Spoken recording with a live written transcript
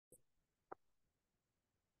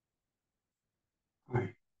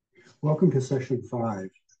Welcome to session 5,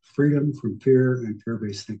 freedom from fear and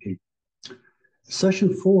fear-based thinking.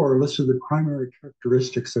 Session 4 lists the primary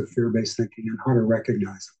characteristics of fear-based thinking and how to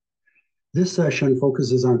recognize them. This session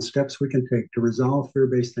focuses on steps we can take to resolve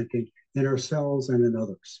fear-based thinking in ourselves and in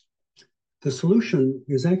others. The solution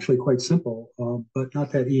is actually quite simple, but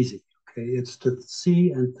not that easy. Okay, it's to see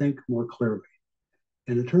and think more clearly.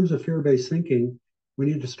 And in terms of fear-based thinking, we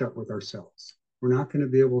need to start with ourselves. We're not going to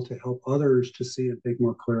be able to help others to see and think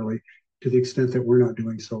more clearly to the extent that we're not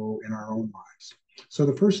doing so in our own lives. So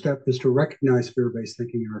the first step is to recognize fear-based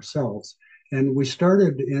thinking in ourselves. And we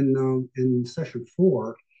started in session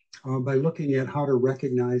 4 by looking at how to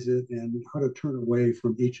recognize it and how to turn away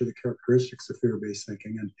from each of the characteristics of fear-based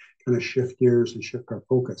thinking and kind of shift gears and shift our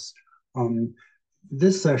focus.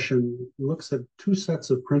 This session looks at 2 sets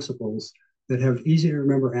of principles that have easy to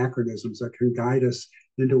remember acronyms that can guide us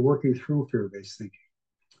into working through fear-based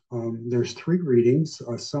thinking. There's 3 readings,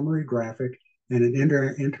 a summary graphic, and an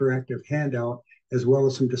interactive handout, as well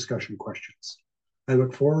as some discussion questions. I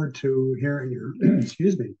look forward to hearing your,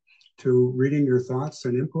 to reading your thoughts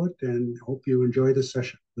and input, and hope you enjoy this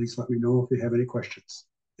session. Please let me know if you have any questions.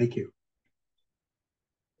 Thank you.